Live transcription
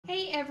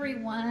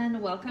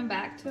Everyone, welcome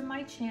back to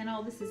my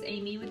channel. This is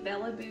Amy with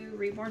Bella Boo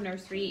Reborn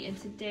Nursery, and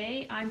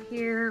today I'm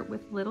here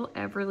with little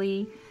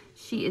Everly.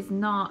 She is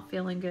not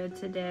feeling good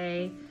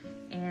today,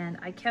 and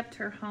I kept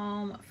her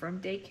home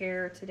from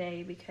daycare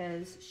today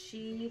because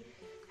she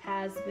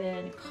has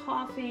been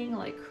coughing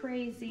like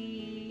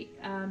crazy.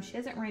 She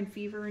hasn't ran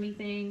fever or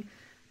anything,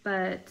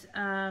 but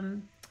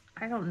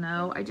I don't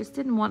know. I just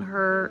didn't want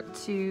her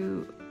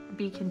to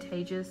be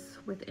contagious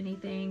with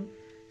anything.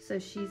 So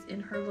she's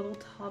in her little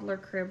toddler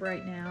crib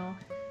right now,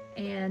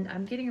 and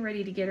I'm getting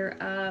ready to get her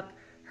up.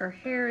 Her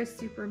hair is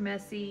super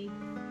messy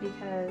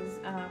because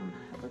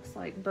it looks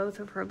like both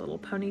of her little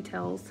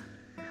ponytails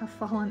have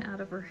fallen out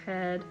of her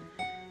head.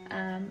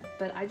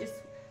 But I just,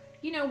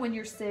 you know, when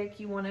you're sick,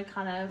 you want to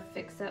kind of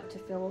fix up to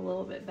feel a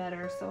little bit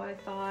better. So I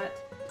thought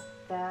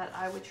that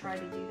I would try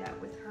to do that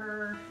with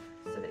her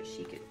so that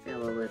she could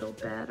feel a little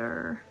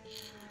better.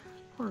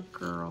 Poor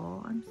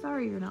girl. I'm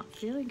sorry you're not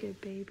feeling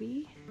good,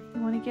 baby.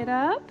 You want to get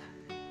up?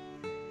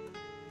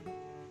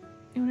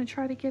 You want to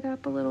try to get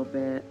up a little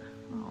bit?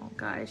 Oh,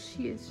 guys,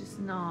 she is just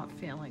not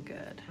feeling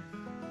good.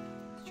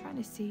 I was trying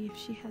to see if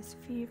she has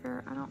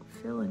fever. I don't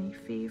feel any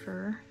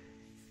fever.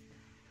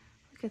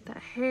 Look at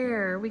that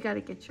hair. We got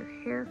to get your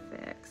hair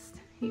fixed.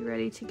 You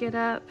ready to get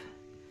up?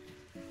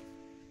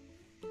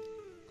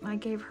 I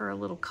gave her a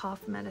little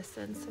cough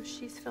medicine, so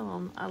she's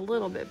feeling a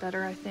little bit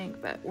better, I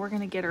think, but we're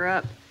going to get her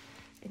up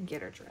and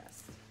get her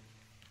dressed.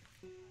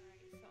 Alright,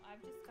 so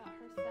I've just got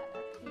her set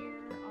up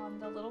here on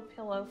the little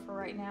pillow for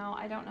right now.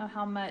 I don't know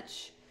how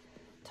much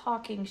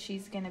talking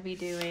she's going to be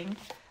doing,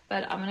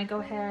 but I'm going to go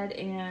ahead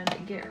and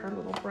get her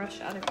little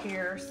brush out of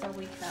here so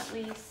we can at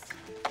least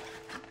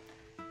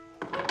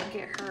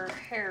get her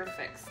hair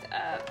fixed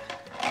up,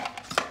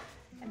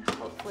 and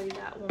hopefully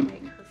that will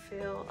make her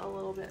feel a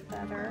little bit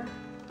better.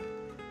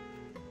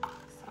 So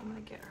I'm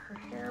going to get her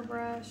hair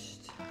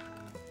brushed,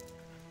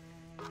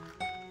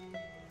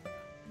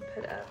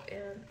 put up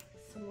in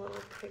some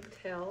little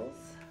pigtails.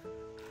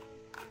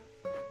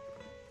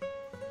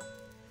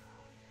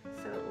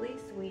 So at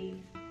least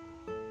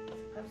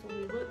as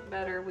we look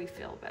better, we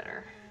feel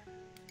better.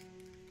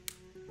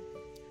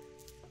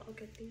 So I'll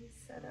get these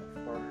set up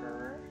for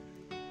her.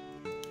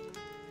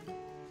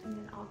 And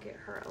then I'll get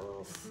her a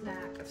little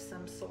snack of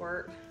some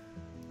sort.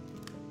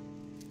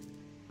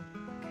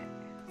 Okay,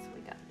 so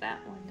we got that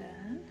one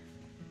done.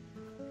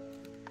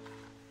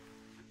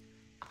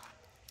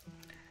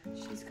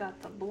 She's got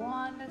the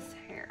blondest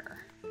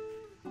hair.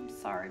 I'm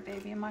sorry,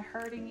 baby. Am I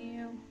hurting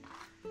you?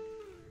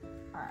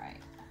 All right.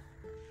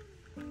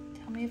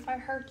 Tell me if I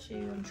hurt you.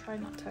 I'm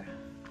trying not to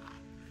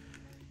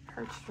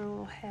hurt your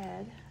little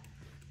head.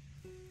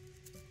 If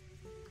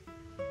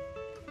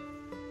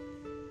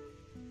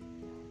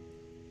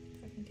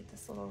I can get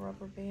this little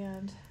rubber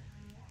band.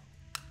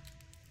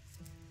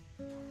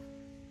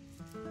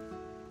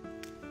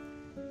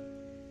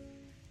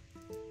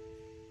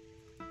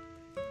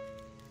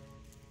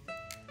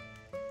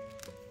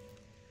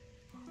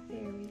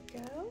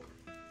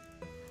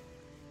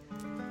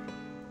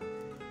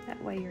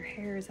 That way your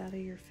hair is out of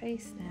your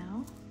face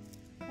now.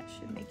 That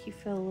should make you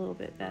feel a little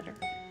bit better.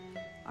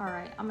 All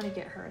right, I'm gonna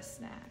get her a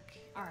snack.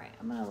 All right,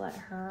 I'm gonna let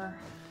her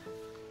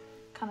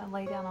kind of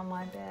lay down on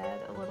my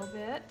bed a little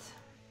bit.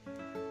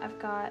 I've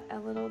got a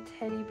little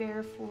teddy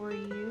bear for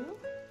you,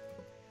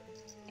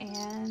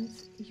 and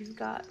you've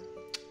got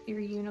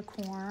your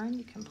unicorn.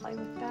 You can play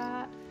with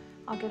that.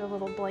 I'll get a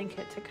little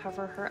blanket to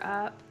cover her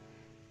up,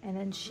 and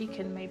then she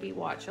can maybe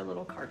watch a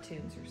little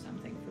cartoons or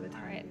something for the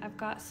time. All right, I've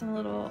got some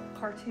little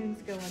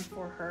cartoons going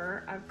for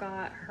her. I've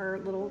got her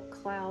little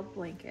cloud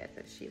blanket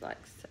that she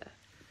likes to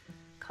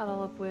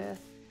cuddle up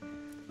with.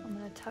 I'm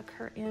gonna tuck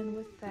her in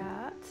with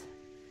that.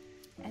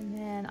 And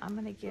then I'm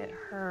gonna get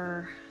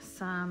her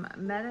some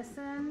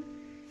medicine,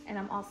 and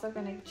I'm also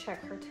gonna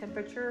check her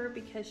temperature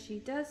because she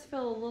does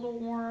feel a little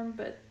warm,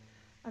 but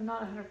I'm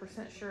not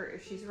 100% sure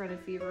if she's running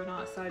fever or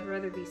not, so I'd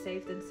rather be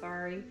safe than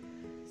sorry.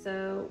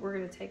 So we're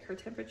gonna take her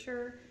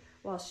temperature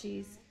while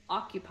she's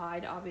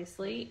occupied,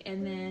 obviously,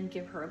 and then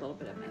give her a little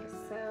bit of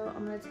medicine. So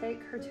I'm gonna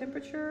take her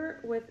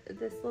temperature with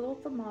this little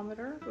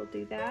thermometer. We'll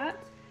do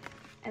that.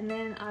 And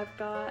then I've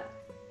got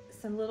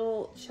some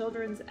little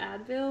children's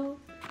Advil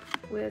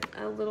with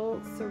a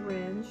little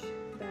syringe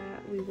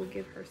that we will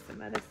give her some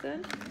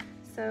medicine.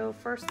 So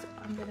first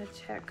I'm gonna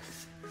check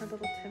her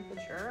little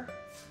temperature,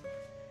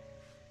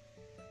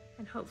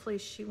 and hopefully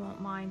she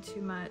won't mind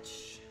too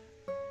much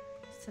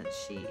since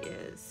she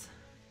is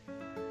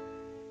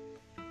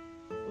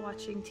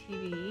watching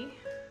TV.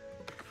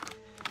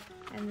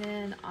 And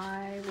then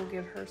I will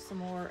give her some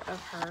more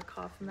of her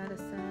cough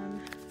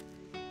medicine.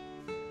 So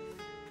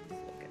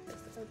we'll get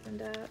this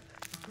opened up.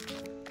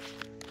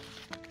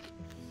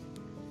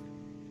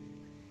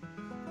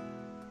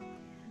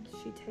 And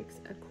she takes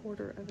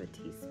 1/4 of a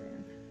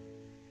teaspoon.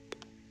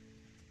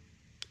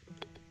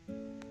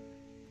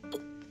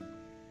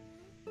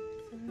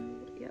 So,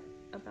 yep,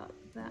 about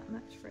that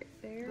much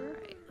right there.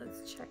 All right,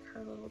 let's check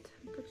her little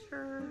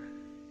temperature.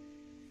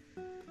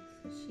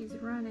 So she's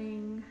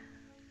running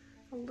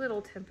a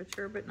little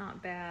temperature, but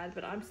not bad.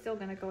 But I'm still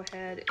gonna go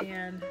ahead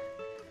and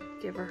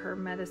give her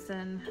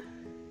medicine.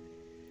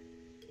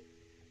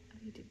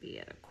 I need to be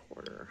at a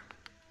quarter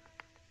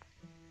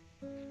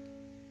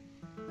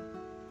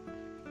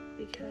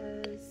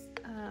because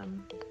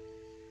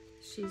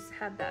she's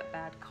had that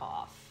bad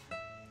cough.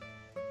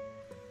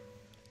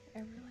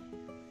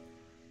 Everly,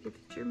 give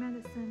it your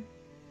medicine.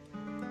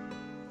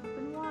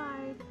 Open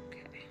wide.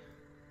 Okay.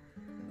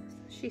 So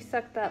she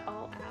sucked that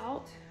all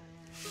out.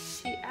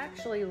 She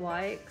actually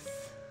likes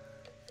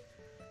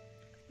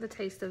the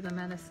taste of the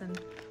medicine,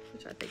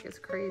 which I think is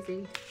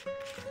crazy.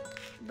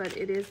 But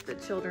it is the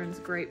children's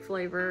grape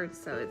flavor,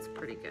 so it's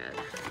pretty good.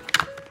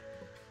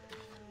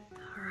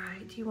 All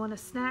right, do you want a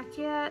snack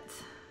yet?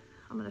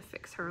 I'm gonna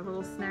fix her a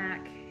little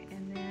snack,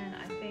 and then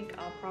I think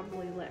I'll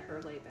probably let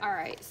her lay back. All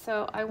right,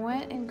 so I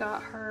went and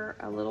got her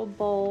a little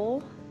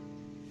bowl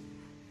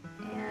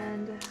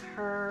and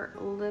her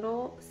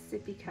little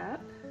sippy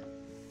cup,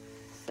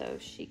 so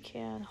she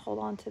can hold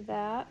on to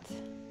that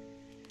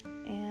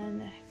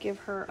and give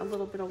her a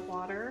little bit of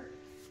water.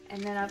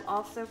 And then I've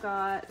also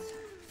got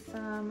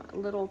some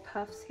little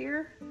puffs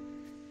here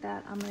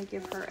that I'm gonna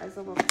give her as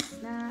a little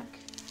snack.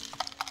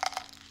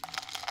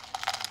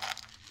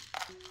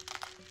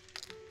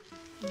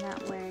 And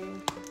that way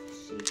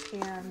she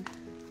can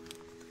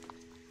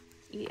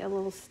eat a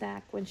little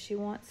snack when she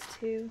wants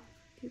to. Do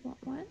you want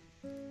one?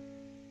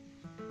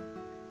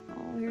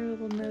 Oh, your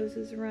little nose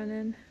is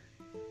running.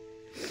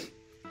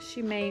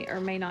 She may or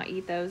may not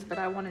eat those, but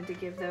I wanted to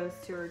give those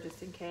to her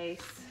just in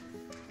case.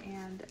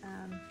 And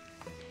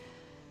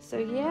so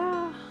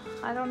yeah,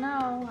 I don't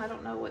know. I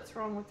don't know what's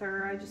wrong with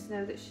her. I just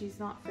know that she's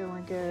not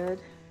feeling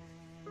good.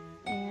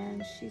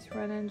 And she's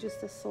running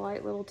just a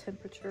slight little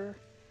temperature.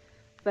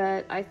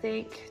 But I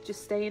think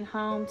just staying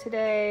home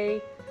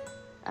today,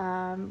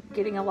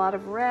 getting a lot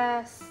of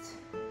rest,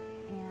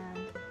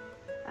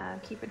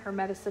 and keeping her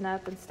medicine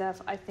up and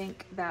stuff, I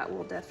think that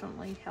will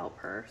definitely help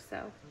her.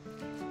 So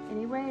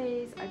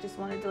anyways, I just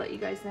wanted to let you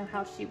guys know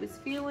how she was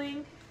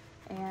feeling,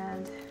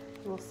 and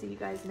we'll see you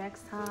guys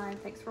next time.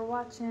 Thanks for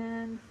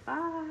watching.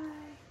 Bye.